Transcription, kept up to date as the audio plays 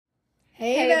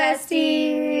Hey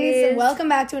besties! Welcome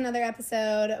back to another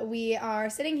episode. We are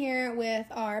sitting here with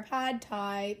our pad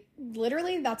thai.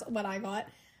 Literally, that's what I got.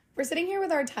 We're sitting here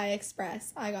with our Thai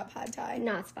Express. I got pad thai.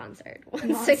 Not sponsored.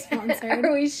 Not sponsored.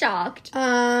 Are we shocked?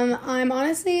 I'm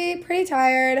honestly pretty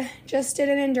tired. Just did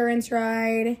an endurance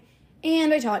ride.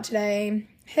 And I taught today.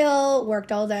 Hill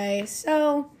worked all day.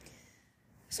 So,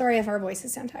 sorry if our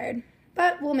voices sound tired.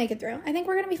 But we'll make it through. I think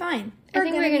we're going to be fine. I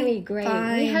think we're going to be great.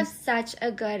 Fine. We have such a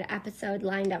good episode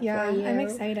lined up for you. Yeah, I'm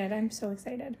excited. I'm so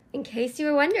excited. In case you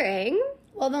were wondering.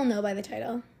 Well, they'll know by the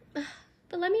title.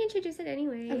 But let me introduce it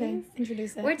anyway. Okay,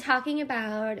 introduce it. We're talking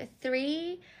about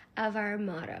 3 of our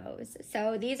mottos.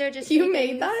 So these are just You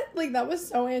made that? Like, that was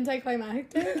so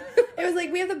anticlimactic. It was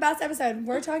like, we have the best episode.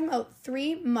 We're talking about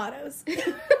 3 mottos.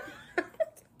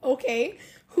 Okay.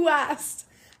 Who asked?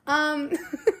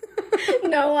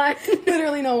 No one.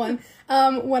 Literally no one.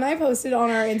 When I posted on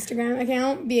our Instagram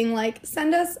account being like,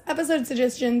 send us episode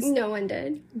suggestions. No one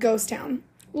did. Ghost town.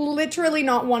 Literally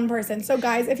not one person. So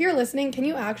guys, if you're listening, can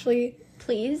you actually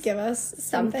please give us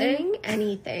something?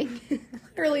 Anything.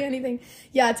 Literally anything.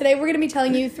 Yeah, today we're going to be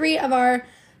telling you 3 of our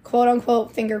quote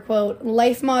unquote, finger quote,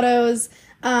 life mottos.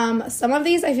 Some of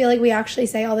these I feel like we actually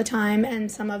say all the time,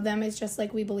 and some of them is just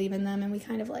like we believe in them and we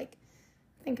kind of like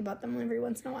think about them every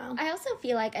once in a while. I also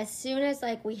feel like as soon as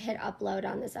like we hit upload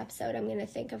on this episode, I'm gonna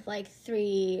think of like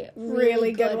 3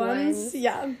 really good ones.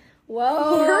 Yeah.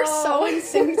 Whoa. We're so in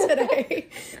sync today.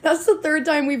 That's the 3rd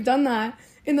time we've done that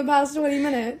in the past 20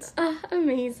 minutes.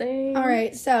 Amazing. All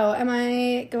right. So am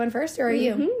I going first or are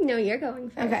you? No, you're going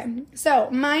first. Okay.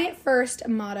 So my first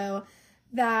motto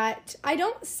that I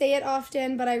don't say it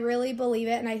often, but I really believe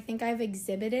it and I think I've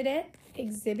exhibited it.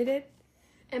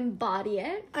 Embody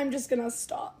it. I'm just gonna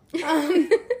stop.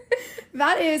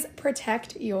 That is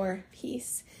protect your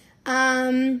peace.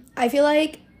 I feel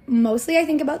like mostly I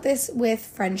think about this with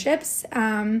friendships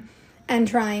and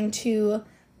trying to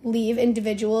leave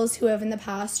individuals who have in the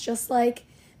past just like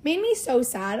made me so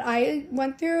sad. I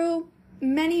went through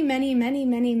many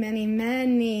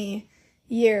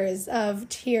years of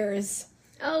tears.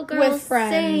 Oh, girl, with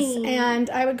friends, same. And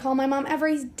I would call my mom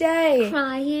every day.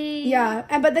 Crying.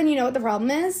 Yeah, but then you know what the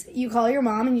problem is? You call your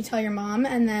mom and you tell your mom,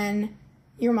 and then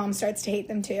your mom starts to hate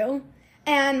them too.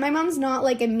 And my mom's not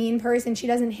like a mean person. She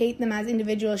doesn't hate them as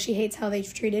individuals. She hates how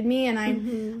they've treated me, and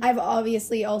I've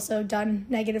obviously also done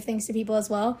negative things to people as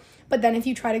well. But then if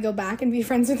you try to go back and be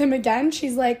friends with them again,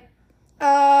 she's like,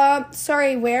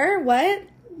 sorry, where? What?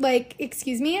 Like,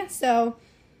 excuse me? So,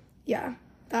 yeah,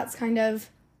 that's kind of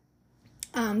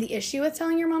the issue with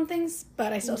telling your mom things,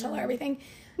 but I still tell her everything.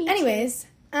 Anyways,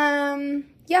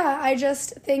 yeah, I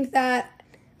just think that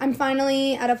I'm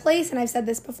finally at a place, and I've said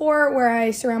this before, where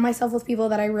I surround myself with people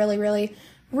that I really, really,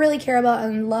 really care about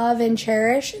and love and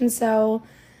cherish. And so,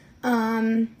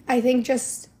 I think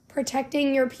just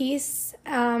protecting your peace,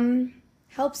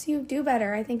 helps you do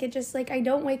better. I think it just, like, I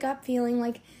don't wake up feeling,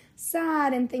 like,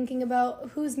 sad and thinking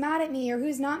about who's mad at me or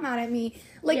who's not mad at me.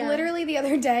 Like, literally the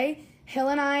other day, Hill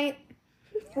and I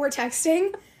were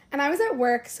texting, and I was at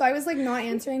work, so I was, like, not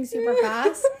answering super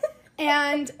fast.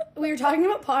 And we were talking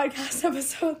about podcast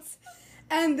episodes,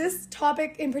 and this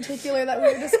topic in particular that we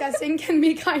were discussing can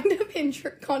be kind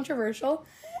of controversial.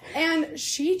 And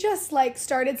she just, like,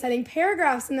 started sending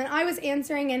paragraphs, and then I was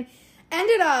answering, and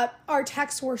ended up, our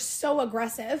texts were so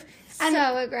aggressive. And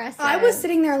so aggressive. I was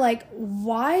sitting there like,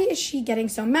 why is she getting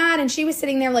so mad? And she was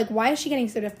sitting there like, why is she getting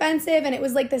so defensive? And it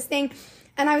was like this thing.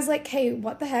 And I was like, hey,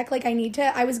 what the heck? Like,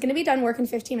 I was going to be done work in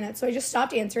 15 minutes. So I just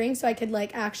stopped answering so I could,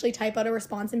 like, actually type out a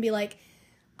response and be like,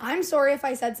 I'm sorry if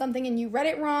I said something and you read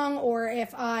it wrong, or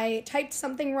if I typed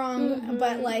something wrong.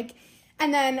 But, like,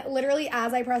 and then literally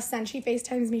as I press send, she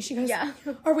FaceTimes me. She goes,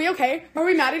 are we okay? Are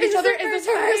we mad at each other? Is this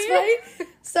our first fight?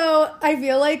 So I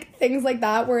feel like things like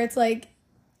that where it's like,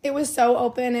 it was so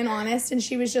open and honest. And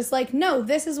she was just like, no,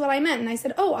 this is what I meant. And I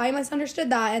said, oh, I misunderstood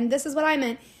that. And this is what I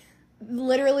meant.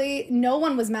 Literally no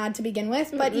one was mad to begin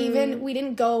with, but even we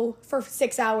didn't go for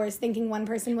 6 hours thinking one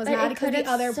person was mad because the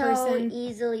other person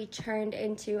easily turned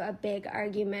into a big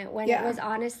argument when it was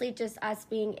honestly just us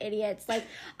being idiots. Like,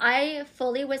 I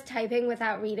fully was typing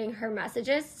without reading her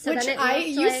messages, so which then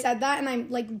you said that, and I'm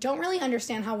like, don't really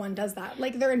understand how one does that.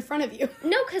 Like, they're in front of you.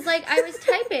 No, because like I was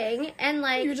typing and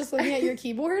like you're just looking at your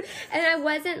keyboard, and I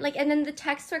wasn't like, and then the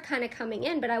texts were kind of coming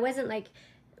in, but I wasn't like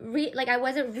I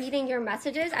wasn't reading your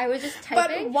messages. I was just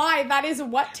typing. But why? That is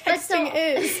what texting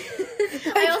is.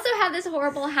 I also have this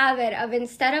horrible habit of,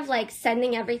 instead of like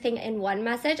sending everything in one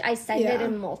message, I send it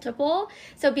in multiple.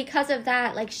 So because of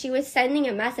that, like, she was sending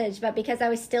a message, but because I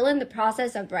was still in the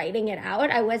process of writing it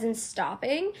out, I wasn't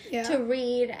stopping to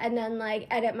read and then like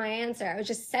edit my answer. I was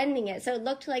just sending it. So it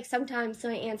looked like sometimes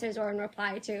my answers were in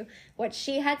reply to what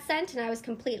she had sent, and I was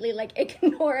completely like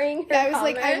ignoring her. I was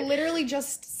like, I literally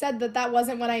just said that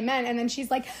wasn't what I meant, and then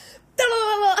she's like,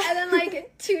 and then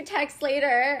like 2 texts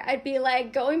later, I'd be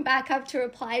like going back up to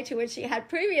reply to what she had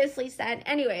previously sent.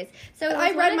 Anyways, so it was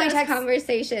I read one of those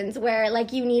conversations where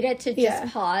like you needed to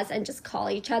just pause and just call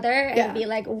each other and be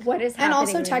like, what is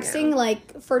happening? And also texting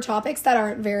like for topics that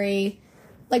aren't very,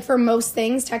 like, for most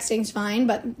things, texting's fine,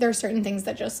 but there's certain things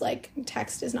that just like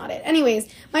text is not it.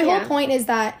 Anyways, my whole point is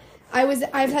that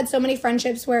I've had so many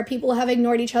friendships where people have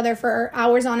ignored each other for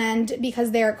hours on end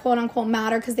because they're quote unquote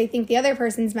mad, or because they think the other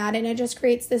person's mad, and it just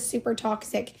creates this super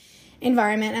toxic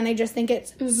environment. And I just think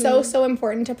it's so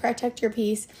important to protect your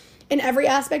peace in every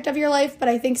aspect of your life, but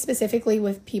I think specifically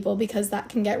with people, because that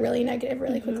can get really negative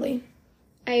really quickly.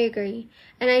 I agree.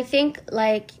 And I think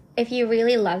like if you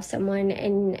really love someone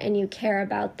and you care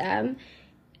about them,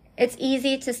 it's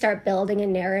easy to start building a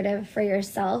narrative for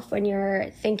yourself when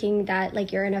you're thinking that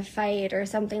like you're in a fight or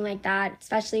something like that,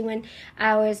 especially when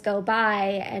hours go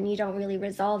by and you don't really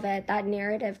resolve it. That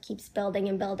narrative keeps building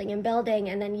and building and building,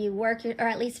 and then you work, or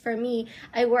at least for me,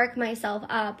 I work myself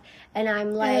up, and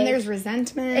I'm like, and there's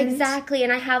resentment. Exactly.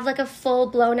 And I have like a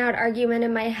full blown out argument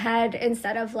in my head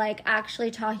instead of like actually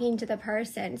talking to the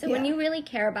person. So when you really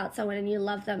care about someone and you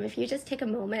love them, if you just take a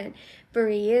moment,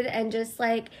 breathe, and just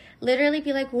like literally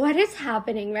be like, what is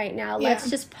happening right now? Let's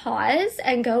just pause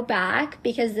and go back,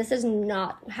 because this is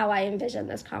not how I envision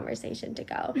this conversation to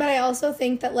go. But I also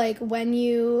think that like when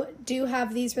you do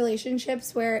have these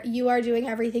relationships where you are doing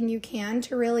everything you can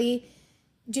to really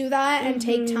do that and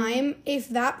take time, if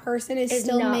that person is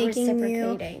still making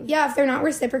you, if they're not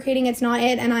reciprocating, it's not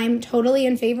it. And I'm totally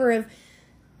in favor of,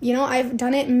 you know, I've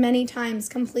done it many times,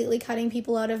 completely cutting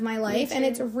people out of my life, and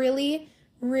it's really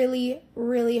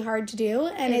hard to do,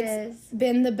 and it's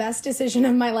been the best decision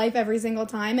of my life every single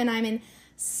time. And I'm in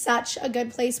such a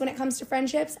good place when it comes to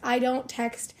friendships. I don't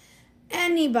text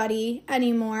anybody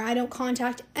anymore. I don't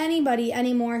contact anybody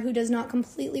anymore who does not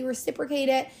completely reciprocate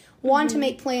it, want to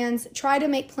make plans, try to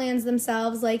make plans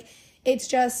themselves. Like, it's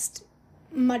just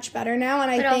much better now.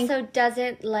 And I think also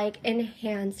doesn't like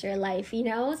enhance your life, you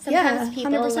know? Sometimes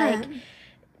people 100%. Like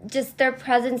just their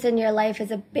presence in your life is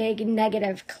a big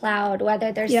negative cloud,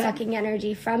 whether they're sucking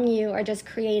energy from you or just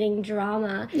creating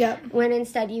drama. When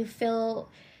instead you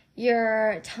fill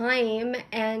your time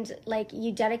and like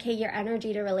you dedicate your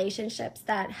energy to relationships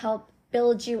that help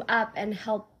build you up and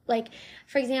help, like,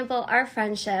 for example, our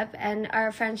friendship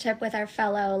with our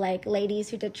fellow like ladies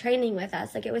who did training with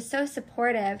us, like, it was so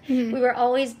supportive. We were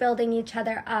always building each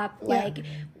other up. Like,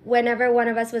 whenever one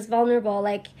of us was vulnerable,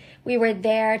 like, we were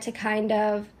there to kind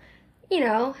of, you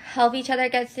know, help each other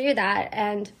get through that.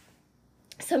 And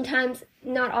sometimes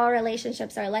not all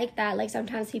relationships are like that. Like,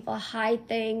 sometimes people hide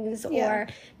things or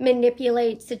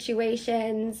manipulate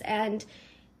situations. And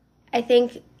I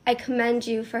think I commend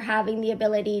you for having the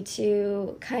ability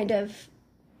to kind of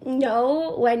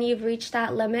know when you've reached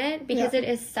that limit, because it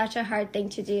is such a hard thing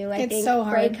to do. I think so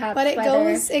hard. Breakups, but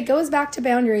it goes back to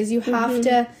boundaries. You have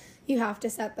to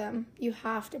set them. You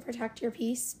have to protect your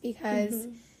peace, because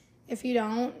if you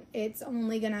don't, it's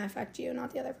only going to affect you,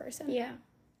 not the other person. Yeah.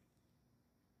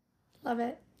 Love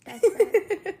it. That's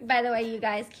it. By the way, you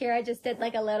guys, Kira just did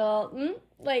like a little,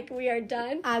 like, we are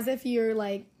done. As if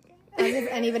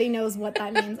anybody knows what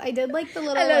that means. I did like the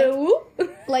little,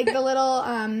 like the little,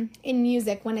 in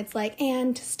music when it's like,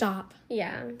 and stop.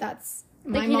 Yeah. That's,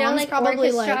 like, my mom's like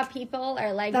probably orchestra like, people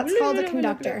are like, that's called a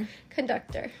conductor.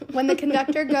 Conductor. When the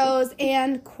conductor goes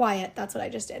and quiet, that's what I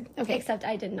just did. Okay. Except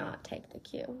I did not take the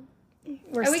cue.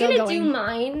 Are we going to do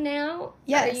mine now?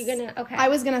 Yes. Are you going to? Okay. I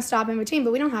was going to stop in between,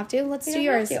 but we don't have to. Let's do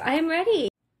yours. I am ready.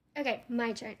 Okay,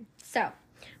 my turn. So,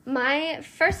 my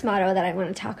first motto that I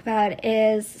want to talk about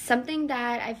is something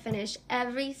that I finish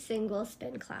every single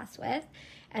spin class with,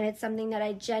 and it's something that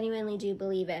I genuinely do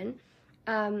believe in.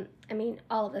 I mean,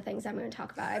 all of the things I'm going to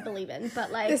talk about, I believe in,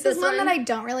 but like this is one that I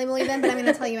don't really believe in, but I'm going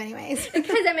to tell you anyways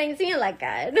because it makes me look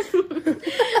good.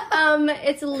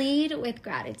 It's lead with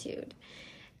gratitude.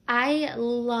 I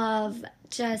love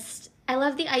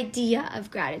the idea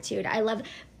of gratitude. I love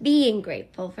being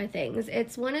grateful for things.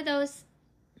 It's one of those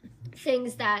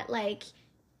things that, like,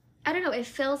 I don't know, it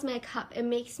fills my cup. It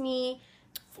makes me...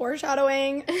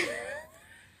 Foreshadowing.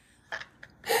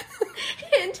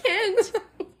 Hint, hint.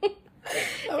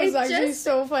 That was actually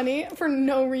so funny for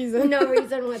no reason. No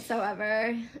reason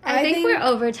whatsoever. I think we're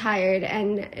overtired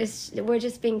and we're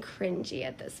just being cringy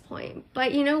at this point.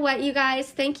 But you know what, you guys?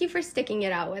 Thank you for sticking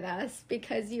it out with us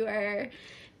because you are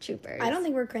troopers. I don't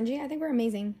think we're cringy. I think we're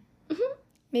amazing. Mm-hmm.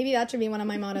 Maybe that should be one of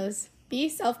my mottos. Be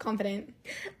self-confident.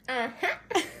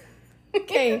 Uh-huh.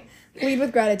 Okay, lead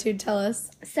with gratitude. Tell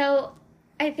us. So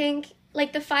I think,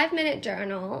 like, the 5-minute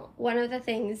journal, one of the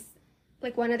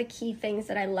key things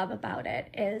that I love about it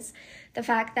is the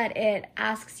fact that it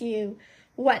asks you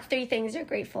what 3 things you're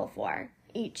grateful for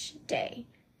each day.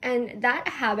 And that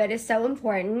habit is so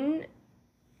important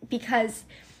because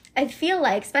I feel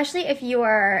like, especially if you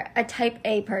are a type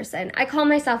A person, I call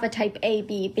myself a type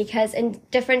AB because in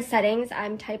different settings,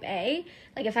 I'm type A.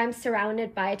 Like if I'm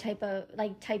surrounded by type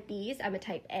Bs, I'm a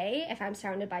type A. If I'm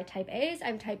surrounded by type As,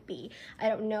 I'm type B. I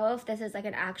don't know if this is like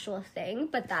an actual thing,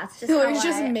 but that's just how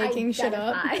I making shit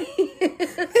up.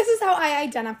 This is how I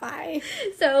identify.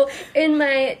 So in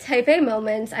my type A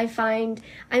moments, I find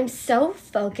I'm so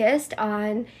focused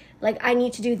on, like, I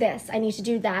need to do this, I need to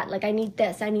do that, like, I need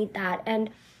this, I need that. And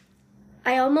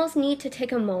I almost need to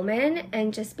take a moment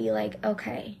and just be like,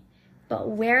 okay, but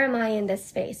where am I in this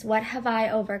space? What have I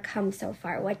overcome so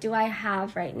far? What do I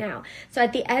have right now? So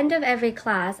at the end of every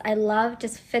class, I love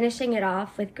just finishing it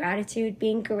off with gratitude,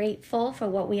 being grateful for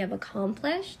what we have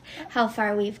accomplished, how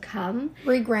far we've come.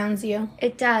 Regrounds you.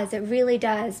 It does. It really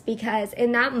does. Because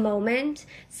in that moment,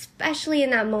 especially in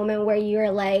that moment where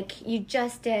you're like, you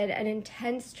just did an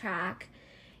intense track,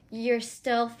 you're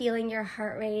still feeling your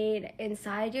heart rate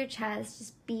inside your chest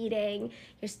just beating.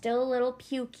 You're still a little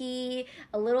pukey,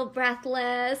 a little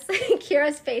breathless.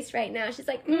 Kira's face right now, she's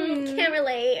like, can't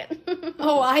relate.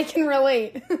 Oh, I can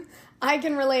relate. I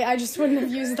can relate. I just wouldn't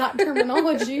have used that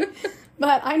terminology.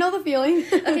 But I know the feeling.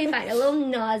 Okay, fine. A little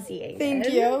nauseated.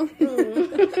 Thank you.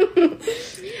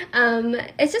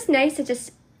 It's just nice to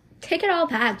just take it all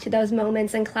back to those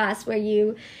moments in class where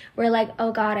you were like,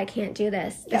 oh God, I can't do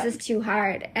this. This is too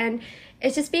hard. And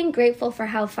it's just being grateful for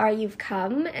how far you've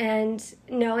come and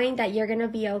knowing that you're going to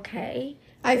be okay.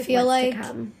 I feel like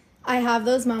I have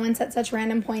those moments at such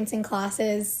random points in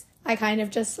classes. I kind of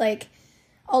just like,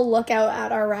 I'll look out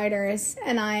at our riders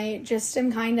and I just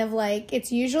am kind of like,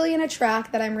 it's usually in a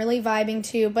track that I'm really vibing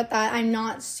to, but that I'm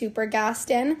not super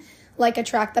gassed in, like a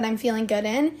track that I'm feeling good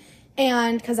in.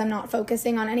 And because I'm not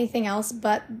focusing on anything else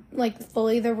but like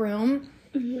fully the room.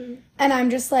 Mm-hmm. And I'm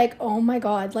just like, oh my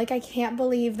God, like I can't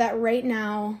believe that right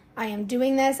now I am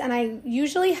doing this. And I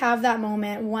usually have that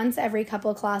moment once every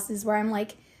couple of classes where I'm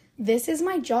like, this is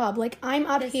my job. Like I'm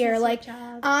up here, like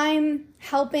I'm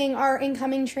helping our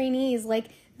incoming trainees. Like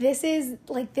this is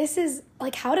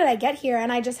like, how did I get here?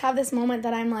 And I just have this moment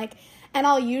that I'm like, and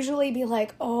I'll usually be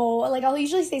like, oh, like I'll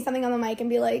usually say something on the mic and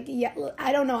be like, yeah,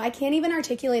 I don't know. I can't even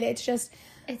articulate it. It's just,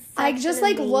 I just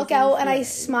like look out and I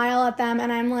smile at them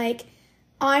and I'm like,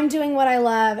 I'm doing what I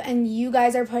love and you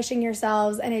guys are pushing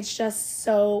yourselves and it's just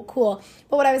so cool.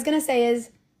 But what I was going to say is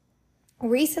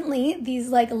recently these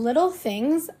like little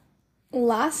things,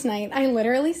 last night I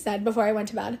literally said before I went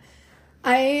to bed,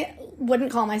 I wouldn't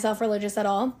call myself religious at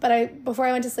all, but before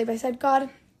I went to sleep, I said, God,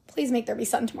 please make there be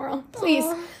sun tomorrow. Please,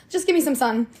 just give me some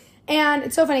sun. And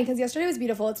it's so funny because yesterday was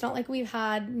beautiful. It's not like we've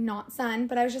had not sun,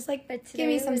 but I was just like, give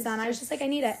me some sun. I was just like, I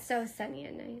need it. So sunny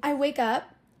and nice. I wake up.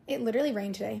 It literally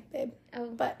rained today, babe.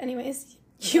 Oh. But anyways,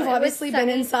 you've obviously been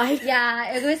inside.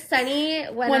 Yeah, it was sunny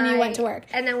when you went to work.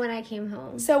 And then when I came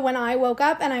home. So when I woke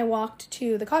up and I walked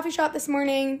to the coffee shop this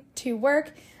morning to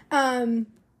work, I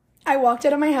walked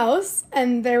out of my house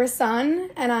and there was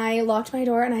sun and I locked my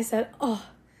door and I said, oh,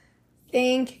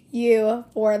 thank you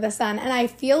for the sun. And I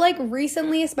feel like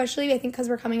recently, especially I think because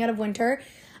we're coming out of winter,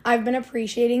 I've been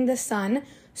appreciating the sun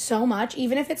so much,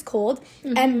 even if it's cold.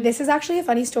 Mm-hmm. And this is actually a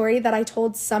funny story that I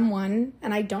told someone,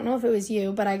 and I don't know if it was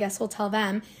you, but I guess we'll tell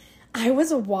them. I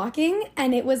was walking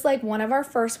and it was like one of our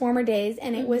first warmer days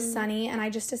and it was sunny and I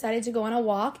just decided to go on a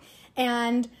walk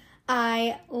and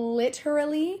I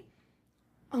literally,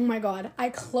 oh my God, I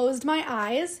closed my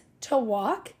eyes to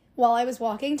walk while I was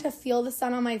walking to feel the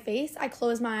sun on my face. I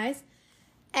closed my eyes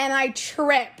and I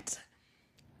tripped.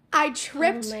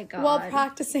 While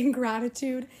practicing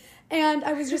gratitude. And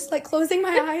I was just like closing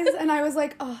my eyes and I was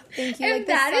like, oh, thank you. Like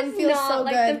the sun feels so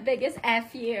good. That is not like the biggest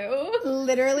F you.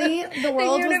 Literally, the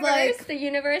world was like. The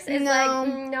universe is like,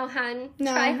 no, hun,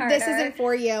 try harder. This isn't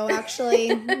for you,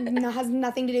 actually. No, has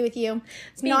nothing to do with you.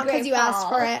 It's not because you asked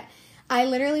for it. I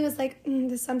literally was like,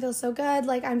 the sun feels so good.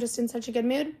 Like, I'm just in such a good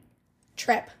mood.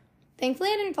 Trip.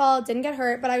 Thankfully, I didn't fall, didn't get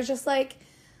hurt, but I was just like,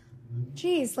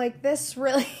 Jeez, like this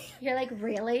really... You're like,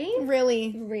 really?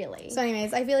 Really. Really. So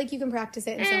anyways, I feel like you can practice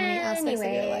it in so many aspects of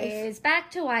your life.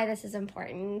 Back to why this is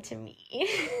important to me.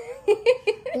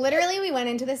 Literally, we went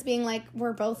into this being like,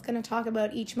 we're both going to talk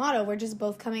about each motto. We're just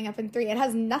both coming up in 3. It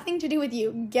has nothing to do with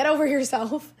you. Get over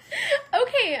yourself.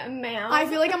 Okay, ma'am. I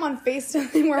feel like I'm on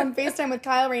FaceTime. We're on FaceTime with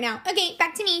Kyle right now. Okay,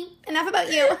 back to me. Enough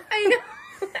about you. I know.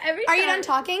 Are you done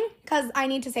talking? Because I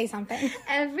need to say something.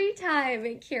 Every time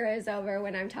Kira's over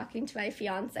when I'm talking to my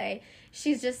fiance,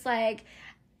 she's just like,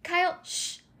 Kyle,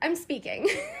 shh, I'm speaking.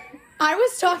 I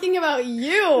was talking about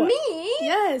you. Me?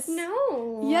 Yes.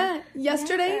 No. Yeah.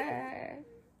 Yesterday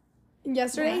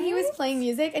what? He was playing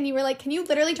music and you were like, can you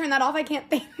literally turn that off? I can't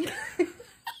think. and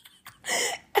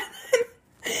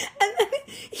then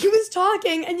he was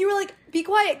talking and you were like, be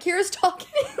quiet, Kira's talking.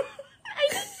 I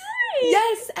did.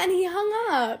 Yes, and he hung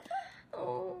up.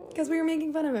 Oh. Because we were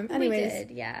making fun of him. Anyways. We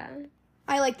did, yeah.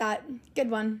 I like that.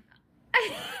 Good one.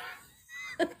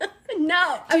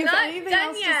 No, I'm not anything done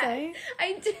else yet. To say?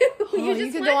 I do. Oh,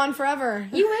 you could go on forever.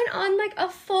 You went on like a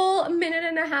full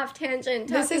 1.5 tangent.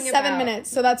 This is 7 minutes,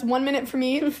 so that's 1 minute for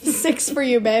me, 6 for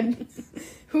you, babe.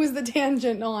 Who's the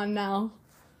tangent on now?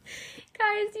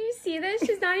 Guys, do you see this?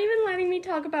 She's not even letting me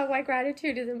talk about why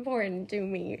gratitude is important to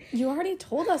me. You already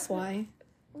told us why.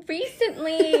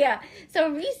 Recently,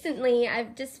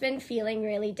 I've just been feeling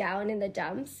really down in the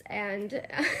dumps, and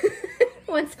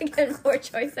once again, poor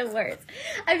choice of words.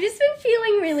 I've just been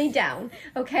feeling really down,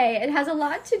 okay? It has a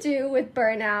lot to do with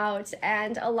burnout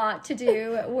and a lot to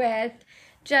do with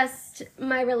just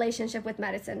my relationship with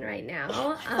medicine right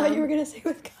now. I thought you were going to say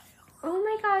with Kyle. Oh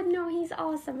my God, no, he's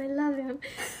awesome. I love him.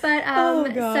 But,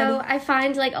 God. So I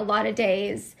find like a lot of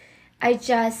days I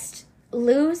just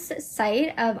lose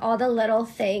sight of all the little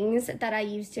things that I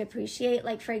used to appreciate.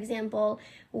 Like, for example,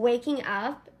 waking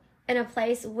up in a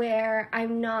place where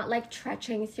I'm not like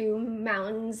trekking through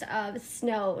mountains of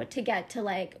snow to get to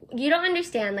like, you don't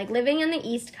understand, like living in the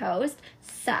East Coast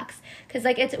sucks because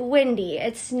like it's windy,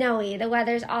 it's snowy, the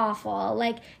weather's awful.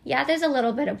 Like, yeah, there's a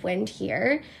little bit of wind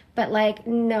here, but like,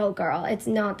 no girl, it's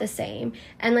not the same.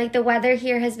 And like the weather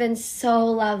here has been so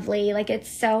lovely, like it's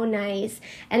so nice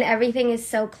and everything is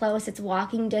so close, it's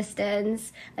walking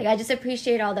distance. Like I just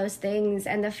appreciate all those things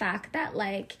and the fact that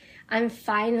like I'm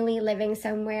finally living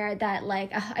somewhere that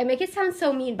like, I make it sound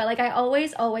so mean, but like I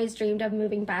always dreamed of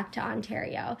moving back to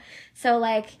Ontario. So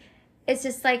like, it's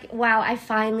just like, wow, I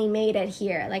finally made it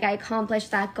here. Like I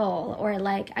accomplished that goal, or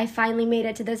like I finally made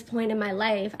it to this point in my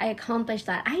life. I accomplished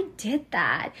that. I did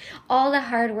that. All the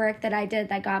hard work that I did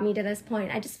that got me to this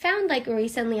point. I just found like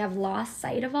recently I've lost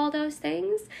sight of all those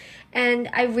things. And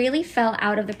I really fell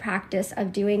out of the practice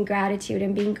of doing gratitude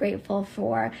and being grateful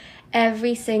for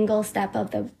every single step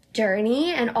of the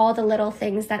journey and all the little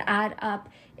things that add up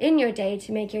in your day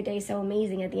to make your day so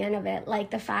amazing at the end of it.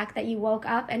 Like the fact that you woke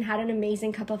up and had an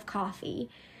amazing cup of coffee,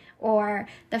 or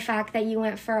the fact that you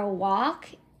went for a walk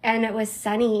and it was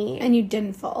sunny and you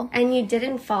didn't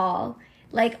fall.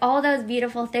 Like all those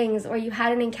beautiful things, or you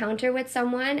had an encounter with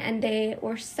someone and they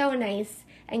were so nice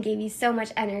and gave you so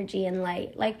much energy and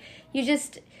light. Like you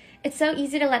just, it's so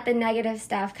easy to let the negative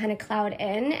stuff kind of cloud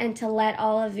in and to let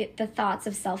all of the thoughts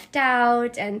of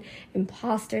self-doubt and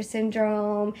imposter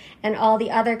syndrome and all the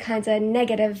other kinds of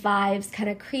negative vibes kind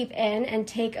of creep in and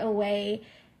take away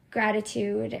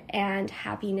gratitude and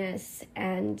happiness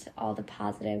and all the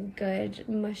positive, good,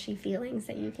 mushy feelings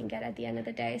that you can get at the end of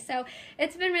the day. So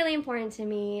it's been really important to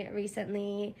me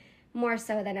recently, more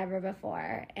so than ever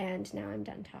before. And now I'm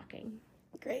done talking.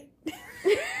 Great.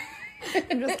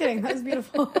 I'm just kidding. That was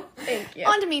beautiful. Thank you.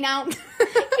 On to me now.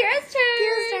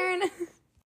 Kira's turn.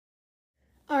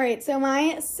 All right. So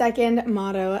my second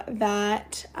motto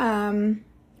that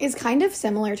is kind of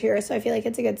similar to yours, so I feel like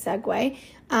it's a good segue,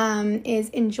 is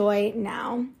enjoy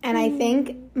now. And I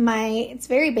think it's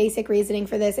very basic reasoning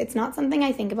for this. It's not something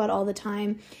I think about all the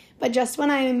time, but just when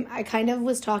I kind of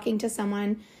was talking to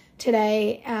someone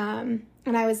today, and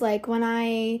I was like, when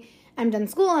I'm done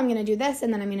school, I'm going to do this,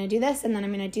 and then I'm going to do this, and then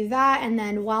I'm going to do that, and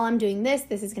then while I'm doing this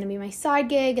is going to be my side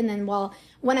gig, and then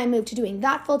when I move to doing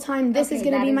that full time, this is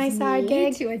going to be my side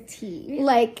gig. To a T.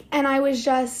 Like, and I was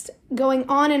just going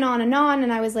on and on and on,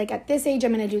 and I was like, at this age,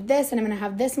 I'm going to do this, and I'm going to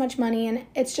have this much money, and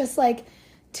it's just like,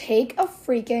 take a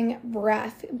freaking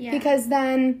breath. Yeah. Because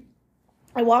then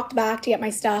I walked back to get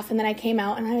my stuff, and then I came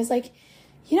out, and I was like,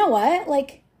 you know what?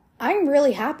 Like, I'm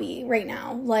really happy right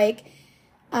now. Like,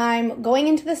 I'm going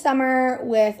into the summer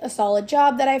with a solid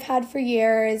job that I've had for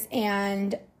years,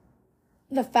 and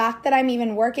the fact that I'm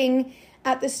even working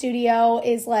at the studio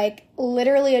is like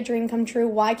literally a dream come true.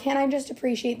 Why can't I just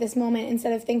appreciate this moment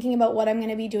instead of thinking about what I'm going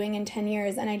to be doing in 10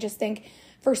 years? And I just think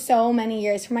for so many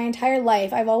years, for my entire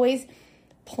life, I've always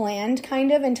planned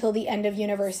kind of until the end of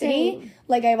university. Same.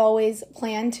 Like, I've always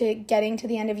planned to getting to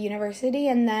the end of university,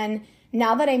 and then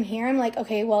now that I'm here, I'm like,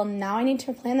 okay, well, now I need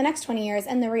to plan the next 20 years.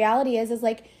 And the reality is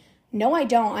like, no, I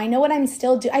don't. I know what I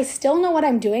still know what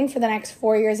I'm doing for the next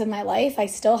 4 years of my life. I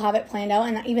still have it planned out,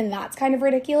 and even that's kind of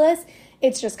ridiculous.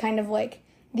 It's just kind of like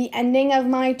the ending of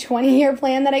my 20-year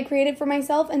plan that I created for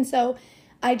myself. And so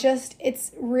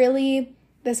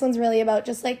this one's really about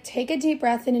just like, take a deep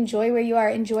breath and enjoy where you are.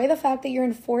 Enjoy the fact that you're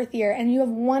in 4th year and you have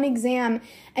one exam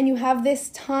and you have this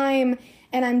time.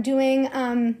 And I'm doing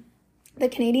the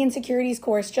Canadian Securities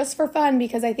course just for fun,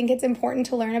 because I think it's important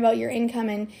to learn about your income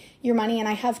and your money, and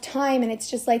I have time. And it's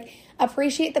just like,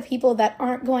 appreciate the people that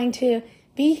aren't going to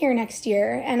be here next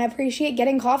year, and appreciate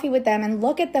getting coffee with them, and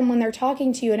look at them when they're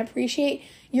talking to you, and appreciate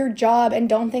your job, and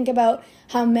don't think about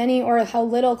how many or how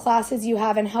little classes you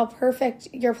have and how perfect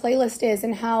your playlist is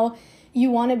and how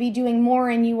you want to be doing more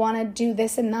and you want to do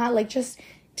this and that. Like, just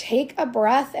take a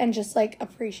breath and just like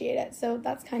appreciate it. So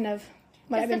that's kind of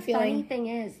what I've been feeling. The funny thing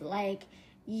is, like,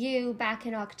 you back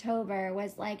in October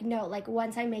was like, no, like,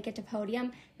 once I make it to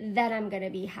podium, then I'm going to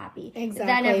be happy. Exactly.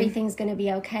 Then everything's going to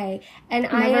be okay. And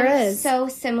I am so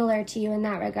similar to you in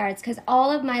that regards, because all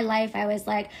of my life I was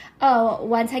like, oh,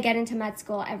 once I get into med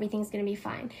school, everything's going to be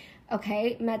fine.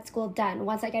 Okay, med school done.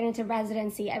 Once I get into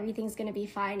residency, everything's going to be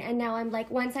fine. And now I'm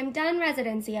like, once I'm done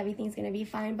residency, everything's going to be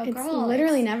fine. But girl,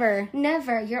 literally never.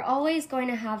 Never. You're always going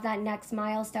to have that next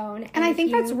milestone. And I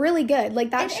think that's really good.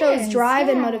 Like, that shows drive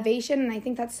and motivation, and I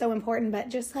think that's so important. But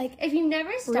just like, if you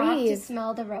never stop to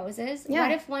smell the roses,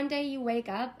 what if one day you wake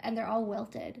up and they're all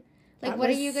wilted? Like,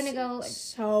 what are you going to go?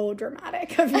 So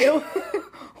dramatic of you.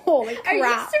 Holy crap. Are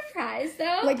you surprised,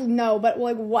 though? Like, no, but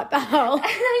like, what the hell?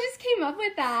 I just came up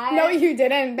with that. No, you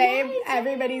didn't, babe. Yeah,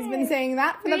 everybody's been saying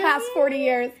that for the past 40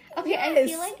 years. Okay, yes. I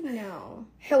feel like no.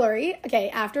 Hillary, okay,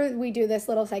 after we do this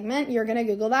little segment, you're going to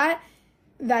Google that.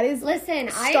 That is, listen,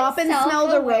 stop and smell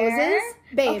the roses.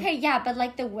 Babe. Okay, yeah, but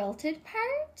like the wilted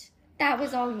part, that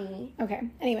was all me. Okay,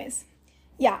 anyways.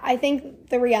 Yeah, I think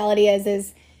the reality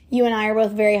is you and I are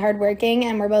both very hardworking,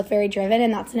 and we're both very driven,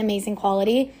 and that's an amazing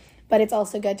quality. But it's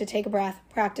also good to take a breath,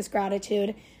 practice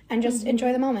gratitude, and just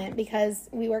enjoy the moment, because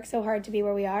we work so hard to be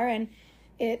where we are, and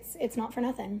it's not for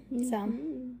nothing.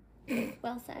 So,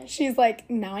 well said. She's like,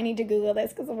 now I need to Google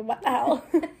this because of what the hell.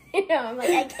 I know. I'm like,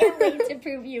 I can't wait to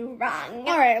prove you wrong.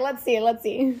 All right, let's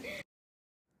see.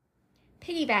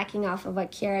 Piggybacking off of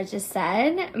what Kira just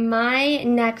said, my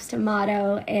next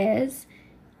motto is,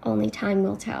 only time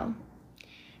will tell.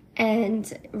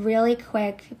 And really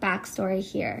quick backstory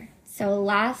here. So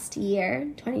last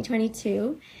year,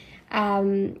 2022,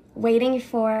 waiting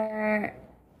for,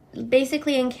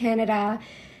 basically in Canada,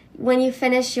 when you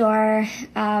finish your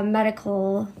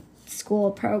medical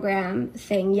school program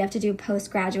thing, you have to do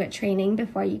postgraduate training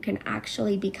before you can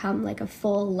actually become like a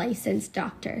full licensed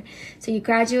doctor. So you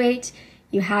graduate,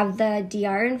 you have the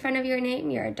DR in front of your name,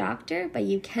 you're a doctor, but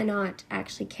you cannot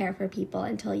actually care for people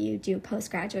until you do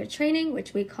postgraduate training,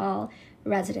 which we call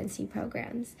residency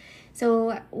programs.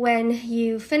 So when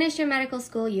you finish your medical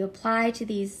school, you apply to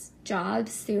these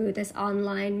jobs through this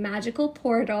online magical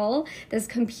portal, this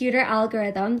computer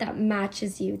algorithm that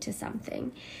matches you to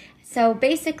something. So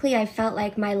basically, I felt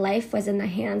like my life was in the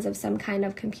hands of some kind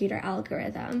of computer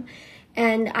algorithm.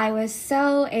 And I was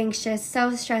so anxious,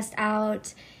 so stressed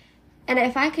out. And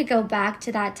if I could go back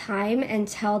to that time and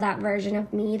tell that version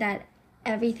of me that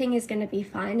everything is going to be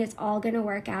fine, it's all going to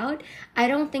work out, I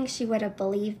don't think she would have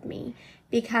believed me.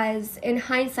 Because in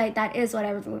hindsight, that is what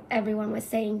everyone was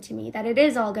saying to me, that it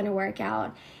is all going to work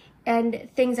out and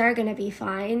things are going to be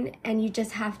fine, and you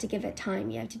just have to give it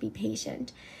time. You have to be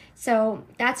patient. So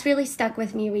that's really stuck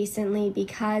with me recently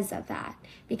because of that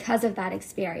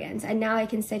experience. And now I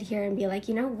can sit here and be like,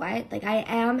 you know what? Like, I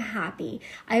am happy.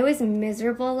 I was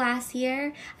miserable last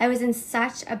year. I was in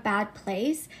such a bad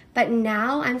place, but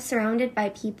now I'm surrounded by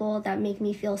people that make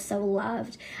me feel so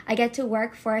loved. I get to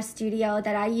work for a studio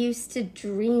that I used to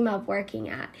dream of working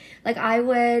at. Like, I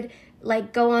would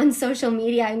go on social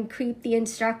media and creep the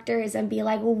instructors and be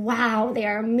like, wow, they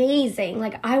are amazing.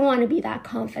 Like, I want to be that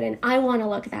confident. I want to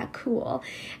look that cool.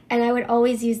 And I would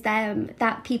always use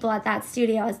that people at that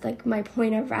studio as like my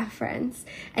point of reference.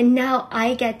 And now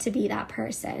I get to be that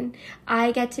person.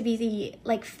 I get to be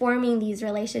forming these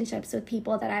relationships with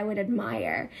people that I would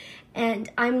admire.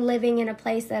 And I'm living in a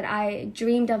place that I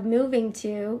dreamed of moving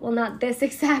to. Well, not this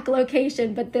exact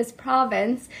location, but this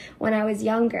province when I was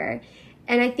younger.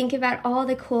 And I think about all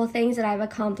the cool things that I've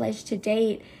accomplished to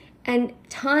date. And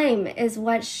time is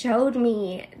what showed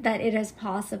me that it is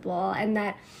possible, and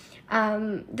that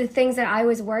the things that I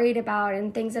was worried about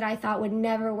and things that I thought would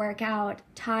never work out,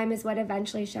 time is what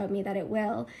eventually showed me that it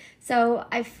will. So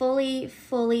I fully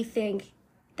think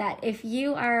that if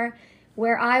you are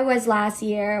where I was last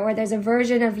year, or there's a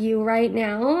version of you right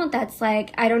now that's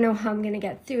like, I don't know how I'm going to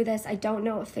get through this, I don't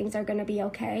know if things are going to be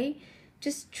okay,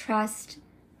 just trust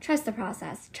the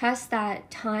process. Trust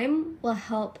that time will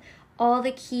help all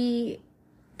the key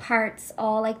parts,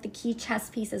 all like the key chess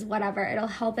pieces, whatever, it'll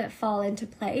help it fall into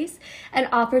place, and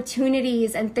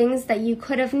opportunities and things that you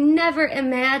could have never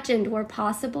imagined were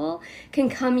possible can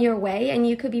come your way, and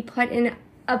you could be put in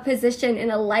a position,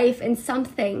 in a life, in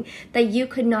something that you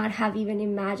could not have even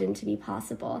imagined to be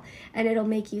possible, and it'll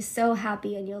make you so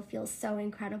happy and you'll feel so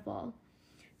incredible.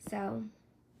 So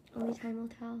only time will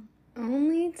tell.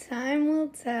 Only time will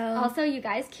tell. Also, you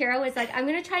guys, Kira was like, I'm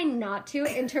going to try not to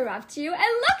interrupt you. And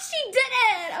look, she did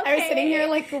it! Okay. I was sitting here,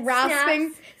 like,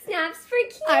 rasping. Snaps for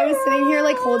Kira. I was sitting here,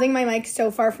 like, holding my mic so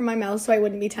far from my mouth so I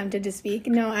wouldn't be tempted to speak.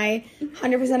 No, I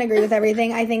 100% agree with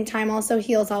everything. I think time also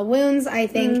heals all wounds. I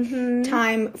think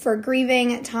time for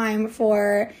grieving, time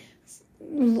for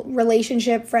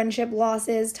relationship, friendship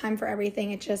losses, time for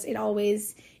everything.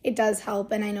 It does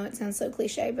help, and I know it sounds so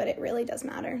cliche, but it really does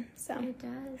matter. So it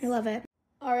does. I love it.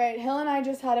 All right, Hill and I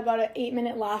just had about an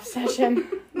 8-minute laugh session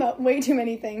about way too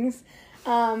many things.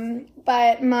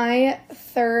 But my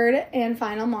third and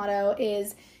final motto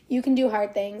is, you can do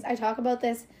hard things. I talk about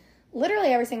this literally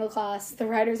every single class. The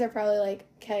writers are probably like,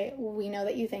 okay, we know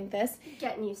that you think this.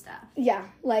 Get new stuff. Yeah,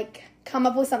 like, come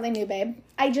up with something new, babe.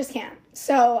 I just can't.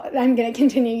 So I'm going to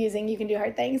continue using you can do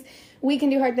hard things. We can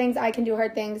do hard things. I can do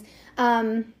hard things.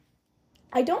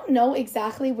 I don't know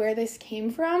exactly where this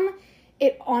came from.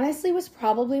 It honestly was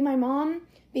probably my mom,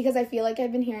 because I feel like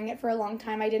I've been hearing it for a long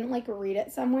time. I didn't, like, read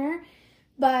it somewhere.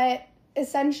 But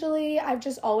essentially, I've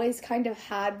just always kind of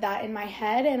had that in my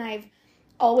head, and I've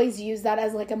always used that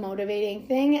as, like, a motivating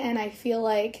thing. And I feel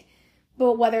like,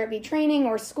 but whether it be training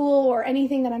or school or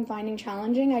anything that I'm finding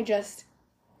challenging, I just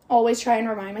always try and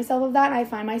remind myself of that. And I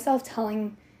find myself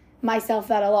telling myself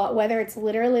that a lot, whether it's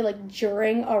literally, like,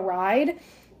 during a ride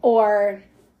or,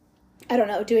 I don't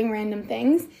know, doing random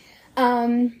things.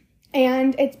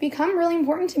 And it's become really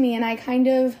important to me, and I kind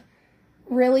of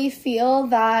really feel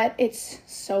that it's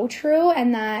so true,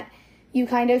 and that you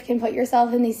kind of can put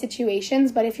yourself in these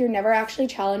situations, but if you're never actually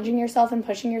challenging yourself and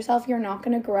pushing yourself, you're not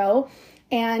going to grow,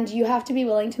 and you have to be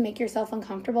willing to make yourself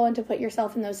uncomfortable and to put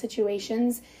yourself in those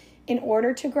situations in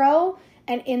order to grow.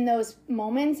 And in those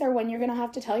moments are when you're going to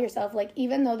have to tell yourself, like,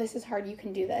 even though this is hard, you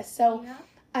can do this. So yeah.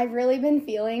 I've really been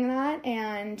feeling that,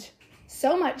 and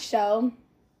so much so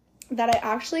that I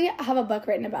actually have a book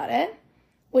written about it,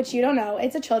 which you don't know.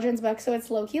 It's a children's book, so it's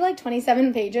low-key like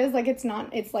 27 pages. Like, it's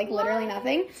like literally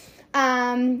nothing.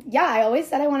 Yeah, I always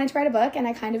said I wanted to write a book, and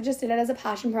I kind of just did it as a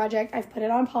passion project. I've put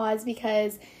it on pause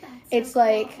because it's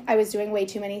like I was doing way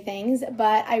too many things,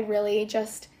 but I really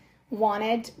just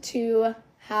wanted to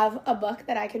have a book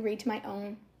that I could read to my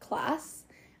own class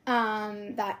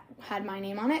that had my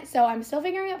name on it. So I'm still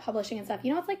figuring out publishing and stuff.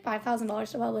 You know, it's like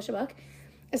 $5,000 to publish a book,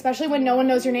 especially when no one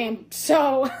knows your name.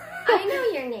 So I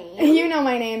know your name. You know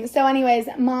my name. So anyways,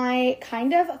 my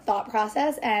kind of thought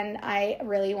process, and I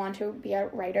really want to be a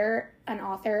writer, an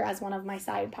author, as one of my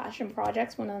side passion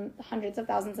projects, one of the hundreds of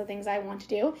thousands of things I want to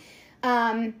do.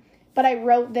 But I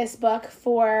wrote this book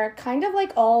for kind of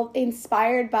like all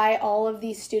inspired by all of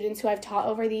these students who I've taught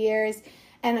over the years.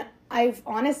 And I've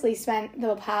honestly spent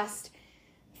the past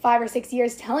 5 or 6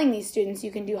 years telling these students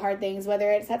you can do hard things,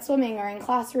 whether it's at swimming or in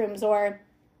classrooms or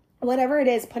whatever it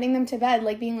is, putting them to bed,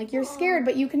 like being like, you're scared,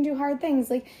 but you can do hard things.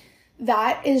 Like,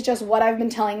 that is just what I've been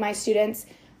telling my students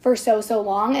for so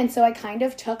long. And so I kind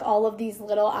of took all of these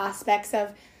little aspects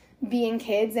of being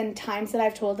kids and times that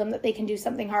I've told them that they can do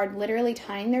something hard, literally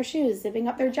tying their shoes, zipping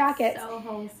up their jackets, so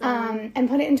wholesome. And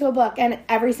put it into a book. And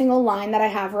every single line that I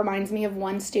have reminds me of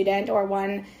one student or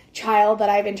one child that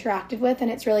I've interacted with, and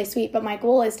it's really sweet. But my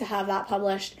goal is to have that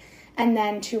published and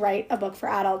then to write a book for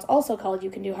adults also called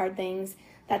You Can Do Hard Things.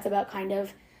 That's about kind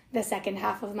of the second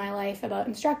half of my life, about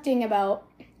instructing, about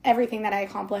everything that I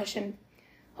accomplish, and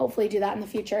hopefully do that in the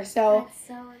future. So that's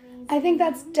so amazing. I think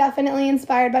that's definitely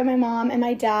inspired by my mom and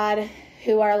my dad,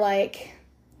 who are like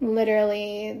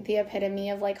literally the epitome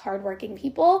of like hardworking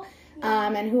people,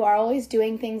 and who are always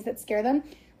doing things that scare them.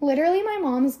 Literally, my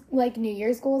mom's like New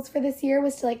Year's goals for this year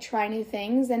was to like try new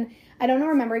things, and I don't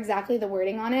remember exactly the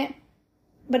wording on it,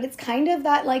 but it's kind of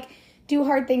that like do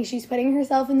hard things. She's putting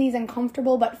herself in these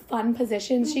uncomfortable but fun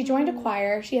positions. She joined a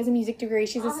choir. She has a music degree.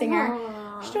 She's a singer.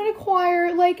 She's doing a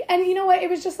choir, like, and you know what? It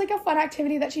was just like a fun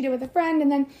activity that she did with a friend,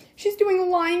 and then she's doing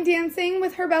line dancing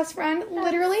with her best friend. That's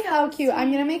literally so how cute. Sweet.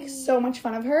 I'm gonna make so much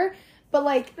fun of her, but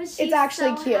like, it's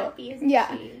actually so cute. Happy,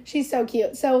 yeah, she's so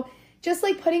cute. So just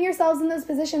like putting yourselves in those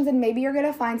positions, and maybe you're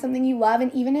gonna find something you love,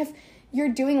 and even if you're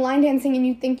doing line dancing and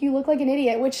you think you look like an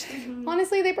idiot, which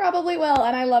honestly they probably will,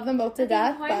 and I love them both to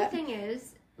death. The important thing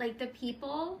is, like, the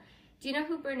people. Do you know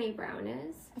who Brene Brown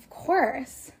is? Of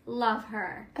course. Love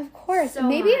her. Of course. So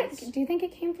maybe much. Do you think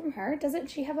it came from her? Doesn't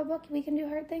she have a book, We Can Do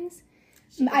Hard Things?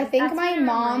 I think my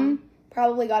mom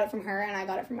probably got it from her, and I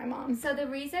got it from my mom. So the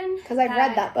reason, because I've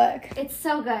read that book. It's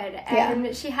so good.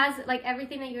 And she has, like,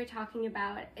 everything that you were talking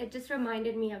about. It just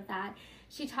reminded me of that.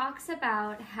 She talks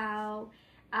about how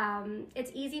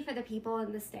it's easy for the people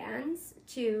in the stands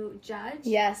to judge.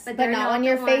 Yes, but not when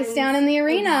you're face down in the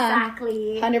arena.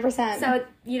 Exactly. 100%. So,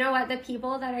 you know what? The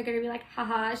people that are going to be like,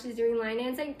 haha, she's doing line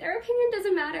dancing, their opinion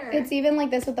doesn't matter. It's even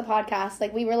like this with the podcast.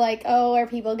 Like, we were like, oh, are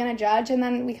people going to judge? And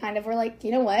then we kind of were like,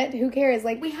 you know what? Who cares?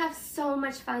 Like, we have so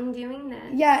much fun doing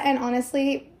this. Yeah, and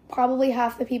honestly, probably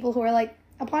half the people who are like,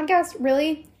 a podcast,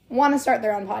 really? Want to start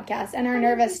their own podcast and are 100%.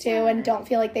 Nervous too and don't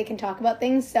feel like they can talk about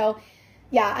things. So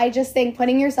yeah, I just think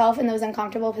putting yourself in those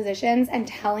uncomfortable positions and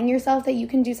telling yourself that you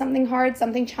can do something hard,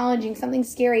 something challenging, something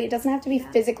scary. It doesn't have to be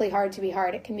physically hard to be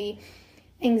hard. It can be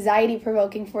anxiety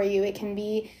provoking for you. It can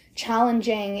be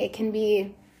challenging. It can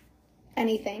be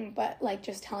anything. But like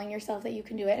just telling yourself that you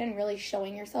can do it and really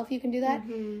showing yourself you can do that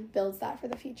builds that for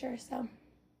the future. So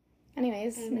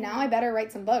anyways, now I better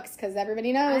write some books because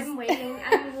everybody knows. I'm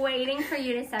waiting for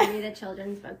you to send me the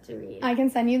children's book to read. I can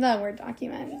send you the Word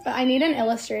document. But I need an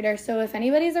illustrator, so if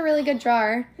anybody's a really good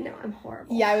drawer. No, I'm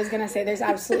horrible. Yeah, I was going to say there's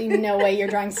absolutely no way you're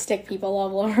drawing stick people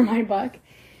all over my book.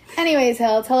 Anyways,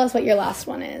 Hill, tell us what your last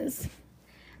one is.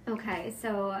 Okay,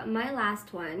 so my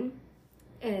last one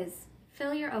is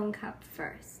fill your own cup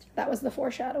first. That was the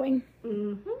foreshadowing.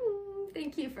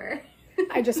 Thank you for...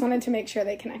 I just wanted to make sure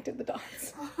they connected the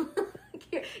dots.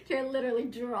 Kira literally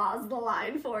draws the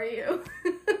line for you.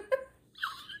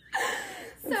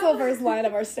 That's the first line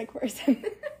of our stick person.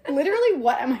 Literally,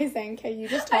 what am I saying? Okay, you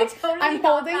just talk. I'm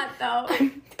holding that, though.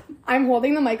 I'm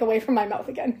holding the mic away from my mouth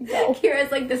again. Go.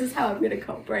 Kira's like, this is how I'm going to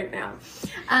cope right now.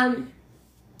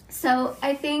 So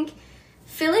I think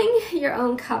filling your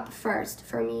own cup first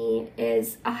for me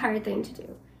is a hard thing to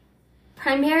do.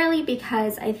 Primarily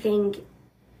because I think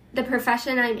the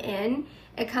profession I'm in,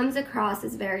 it comes across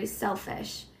as very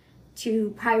selfish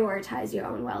to prioritize your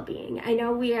own well-being. I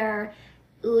know we are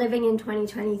living in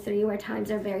 2023 where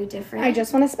times are very different. I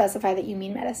just want to specify that you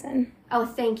mean medicine. Oh,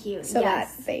 thank you. So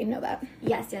that they know that.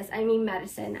 Yes, I mean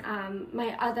medicine.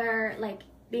 My other, like,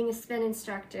 being a spin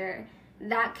instructor,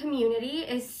 that community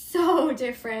is so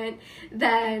different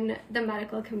than the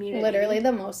medical community. Literally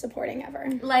the most supporting ever.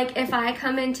 Like, if I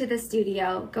come into the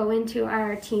studio, go into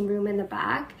our team room in the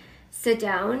back, sit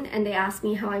down, and they ask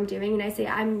me how I'm doing, and I say,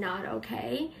 I'm not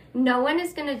okay, no one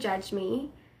is going to judge me.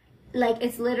 Like,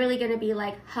 it's literally going to be,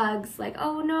 like, hugs, like,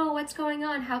 oh, no, what's going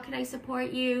on? How can I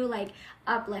support you? Like,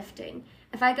 uplifting.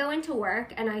 If I go into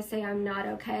work and I say I'm not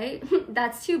okay,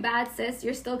 that's too bad, sis.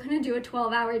 You're still going to do a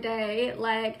 12-hour day.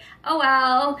 Like, oh,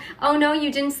 well. Oh, no,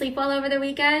 you didn't sleep well over the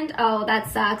weekend? Oh,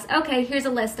 that sucks. Okay, here's a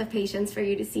list of patients for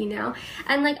you to see now.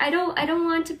 And, like, I don't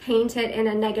want to paint it in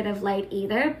a negative light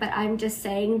either, but I'm just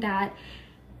saying that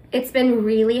it's been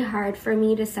really hard for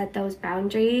me to set those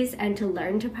boundaries and to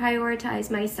learn to prioritize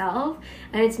myself.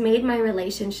 And it's made my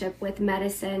relationship with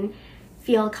medicine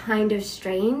feel kind of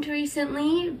strained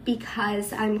recently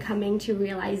because I'm coming to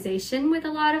realization with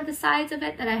a lot of the sides of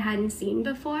it that I hadn't seen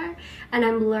before. And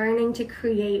I'm learning to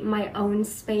create my own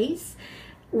space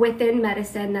within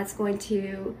medicine that's going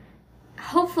to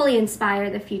hopefully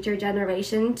inspire the future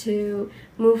generation to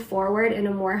move forward in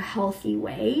a more healthy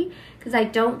way, because I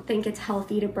don't think it's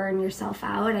healthy to burn yourself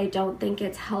out. I don't think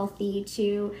it's healthy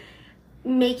to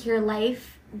make your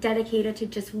life dedicated to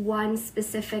just one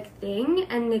specific thing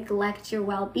and neglect your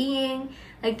well-being.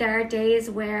 Like, there are days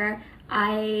where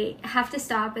I have to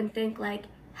stop and think, like,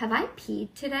 have I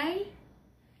peed today?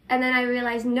 And then I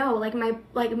realize, no,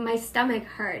 my stomach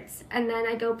hurts. And then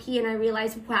I go pee and I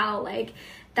realize, wow, like,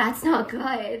 that's not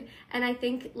good. And I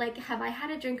think, like, have I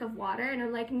had a drink of water? And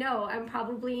I'm like, no, I'm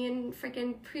probably in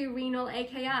freaking pre-renal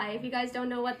AKI. If you guys don't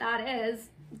know what that is,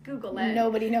 Google it.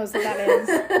 Nobody knows what that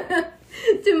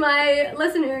is. To my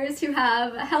listeners who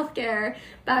have a healthcare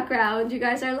background, you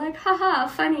guys are like, haha,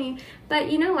 funny.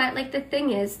 But you know what? Like, the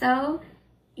thing is, though,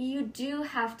 you do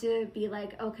have to be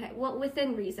like, okay, well,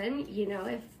 within reason, you know,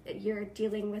 if you're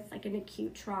dealing with like an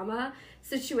acute trauma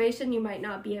situation, you might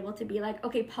not be able to be like,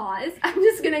 okay, pause, I'm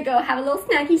just gonna go have a little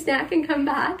snacky snack and come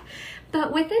back.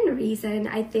 But within reason,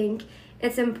 I think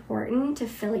it's important to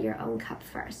fill your own cup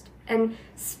first. And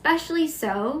especially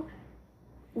so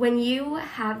when you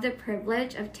have the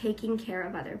privilege of taking care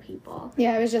of other people.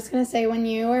 Yeah, I was just gonna say, when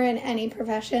you are in any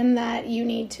profession that you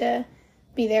need to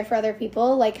be there for other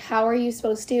people, like, how are you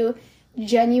supposed to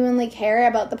genuinely care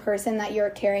about the person that you're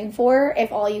caring for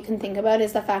if all you can think about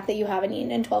is the fact that you haven't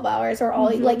eaten in 12 hours, or all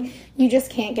like, you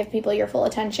just can't give people your full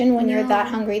attention when you're that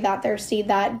hungry, that thirsty,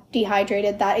 that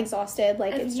dehydrated, that exhausted.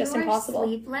 Like, it's just impossible.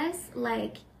 Sleepless,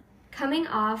 like, coming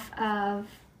off of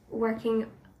working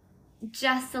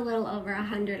just a little over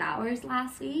 100 hours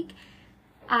last week,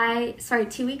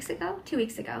 2 weeks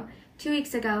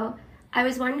ago, I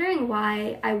was wondering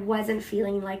why I wasn't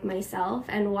feeling like myself,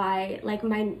 and why, like,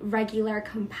 my regular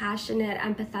compassionate,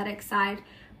 empathetic side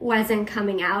wasn't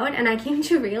coming out. And I came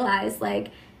to realize,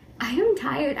 like, I am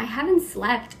tired. I haven't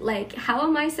slept. Like, how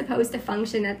am I supposed to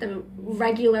function at the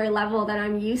regular level that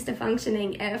I'm used to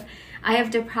functioning if I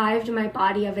have deprived my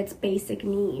body of its basic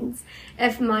needs?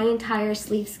 If my entire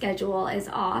sleep schedule is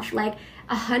off? Like,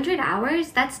 100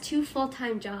 hours, that's 2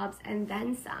 full-time jobs and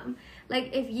then some.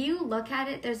 Like, if you look at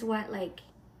it, there's what, like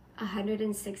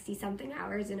 160 something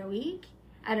hours in a week?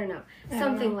 I don't know.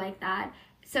 Something like that.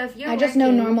 So if you're I just know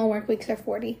normal work weeks are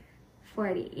 40.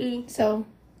 40. So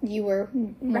you were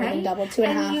more than double, 2.5.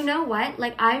 And you know what?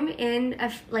 Like, I'm in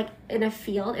a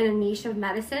field, in a niche of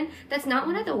medicine that's not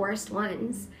one of the worst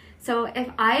ones. So if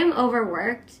I am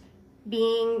overworked,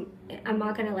 I'm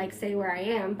not going to, like, say where I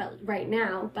am, but right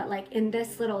now, but, like, in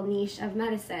this little niche of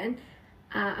medicine,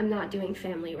 I'm not doing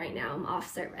family right now. I'm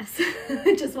off service.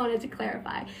 I just wanted to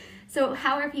clarify. So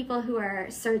how are people who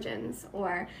are surgeons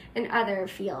or in other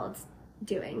fields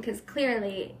doing? Because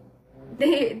clearly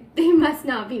they must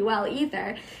not be well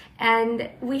either. And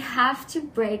we have to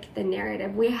break the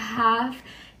narrative. We have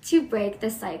to break the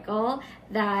cycle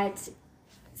that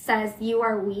says you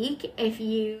are weak if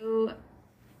you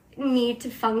need to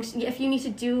function, if you need to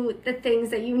do the things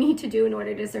that you need to do in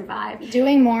order to survive.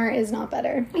 Doing more is not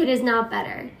better. It is not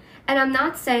better. And I'm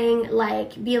not saying,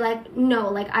 like, be like, no,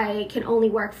 like, I can only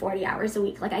work 40 hours a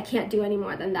week. Like, I can't do any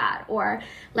more than that. Or,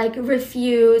 like,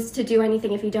 refuse to do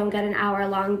anything if you don't get an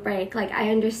hour-long break. Like, I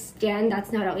understand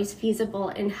that's not always feasible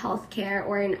in healthcare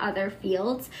or in other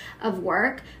fields of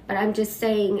work. But I'm just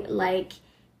saying, like,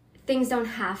 things don't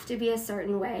have to be a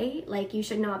certain way. Like, you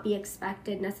should not be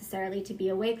expected necessarily to be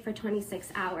awake for 26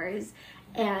 hours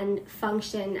and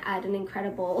function at an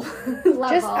incredible level.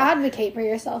 Just advocate for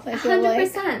yourself, I feel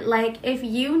 100%. Like, if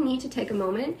you need to take a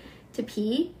moment to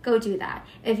pee, go do that.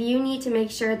 If you need to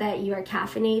make sure that you are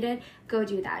caffeinated, go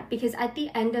do that. Because at the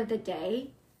end of the day,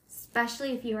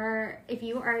 especially if you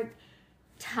are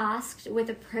tasked with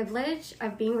the privilege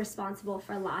of being responsible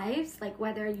for lives, like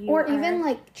whether you or even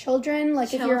like children,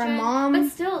 if you're a mom, but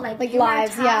still like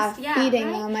lives, tasked,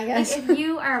 feeding right? them, I guess. Like, if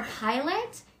you are a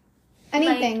pilot,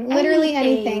 anything, like, literally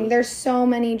anything. There's so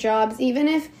many jobs. Even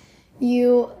if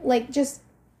you just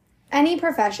any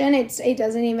profession, it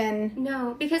doesn't even...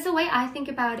 No, because the way I think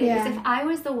about it is, if I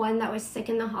was the one that was sick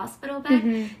in the hospital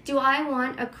bed, do I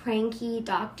want a cranky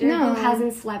doctor who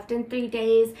hasn't slept in 3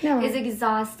 days, is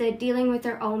exhausted, dealing with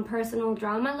their own personal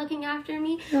drama looking after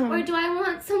me? No. Or do I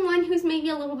want someone who's maybe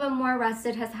a little bit more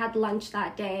rested, has had lunch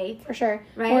that day? For sure.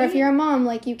 Right? Or if you're a mom,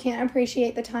 you can't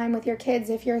appreciate the time with your kids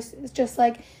if you're just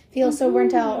feel so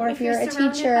burnt out, or if you're a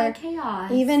teacher,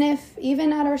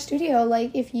 even at our studio,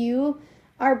 if you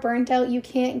are burnt out, you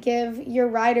can't give your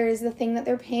riders the thing that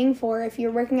they're paying for. If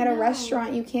you're working at a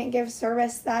restaurant, you can't give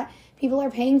service that people are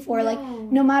paying for.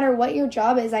 No matter what your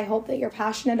job is, I hope that you're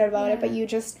passionate about it, but you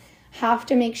just have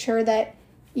to make sure that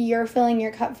you're filling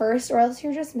your cup first, or else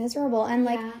you're just miserable. And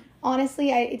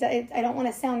honestly, I don't want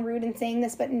to sound rude in saying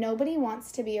this, but nobody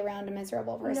wants to be around a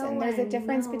miserable person. There's a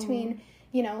difference between,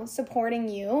 supporting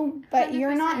you, but 100%.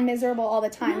 You're not miserable all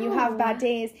the time. You have bad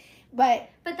days. But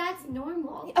that's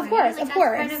normal. Of course, of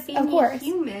course.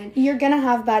 Human. You're going to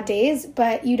have bad days,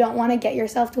 but you don't want to get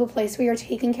yourself to a place where you're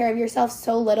taking care of yourself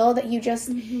so little that you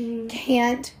just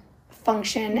can't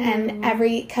function, and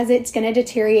because it's going to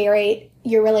deteriorate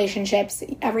your relationships,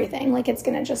 everything. It's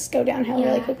going to just go downhill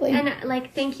really quickly. And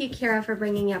thank you, Kira, for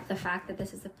bringing up the fact that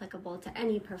this is applicable to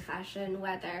any profession,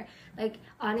 whether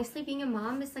honestly, being a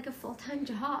mom is a full-time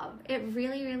job. It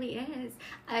really, really is.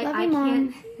 Love you,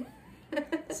 Mom.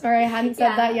 Sorry, I hadn't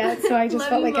said that yet, so I just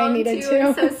felt like I needed to.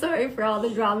 I'm so sorry for all the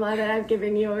drama that I've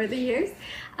given you over the years.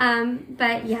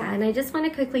 But yeah, and I just want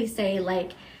to quickly say,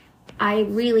 I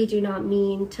really do not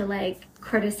mean to like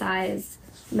criticize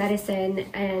medicine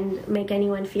and make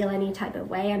anyone feel any type of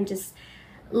way. I'm just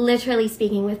literally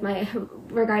speaking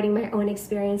regarding my own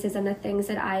experiences and the things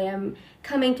that I am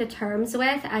coming to terms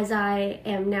with as I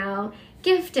am now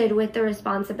gifted with the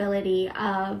responsibility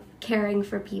of caring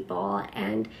for people.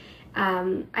 And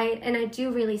I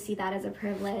do really see that as a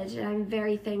privilege, and I'm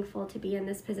very thankful to be in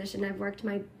this position. I've worked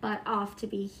my butt off to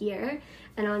be here,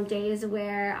 and on days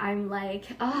where I'm like,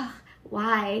 oh,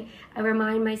 why? I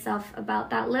remind myself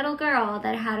about that little girl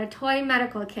that had a toy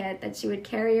medical kit that she would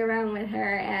carry around with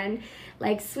her and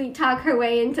like sweet talk her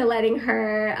way into letting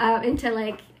her,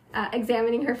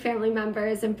 examining her family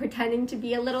members and pretending to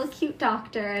be a little cute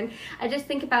doctor. And I just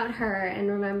think about her and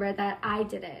remember that I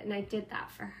did it, and I did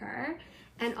that for her.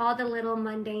 And all the little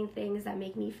mundane things that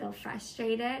make me feel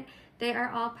frustrated, they are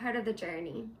all part of the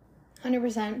journey.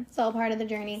 100%. It's all part of the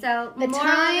journey. So the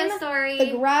time, the story,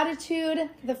 the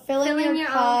gratitude, the filling your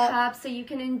own cup so you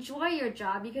can enjoy your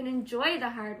job. You can enjoy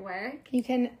the hard work. You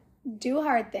can do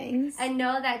hard things. And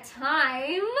know that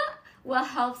time will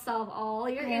help solve all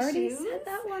your issues. I already said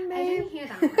that one, babe. I didn't hear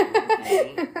that one.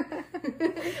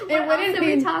 Okay. What else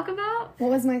did we talk about? What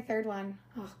was my third one?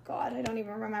 Oh, God, I don't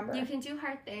even remember. You can do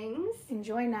hard things.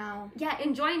 Enjoy now. Yeah,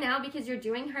 enjoy now because you're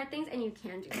doing hard things and you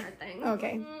can do hard things.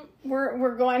 Okay.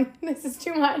 We're going. This is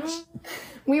too much.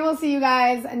 We will see you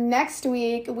guys next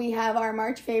week. We have our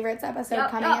March favorites episode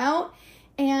coming out.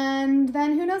 And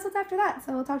then who knows what's after that.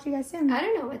 So we'll talk to you guys soon. I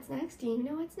don't know what's next. Do you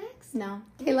know what's next? No.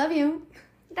 Okay, love you.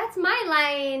 That's my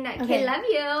line. Okay, love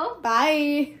you.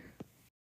 Bye.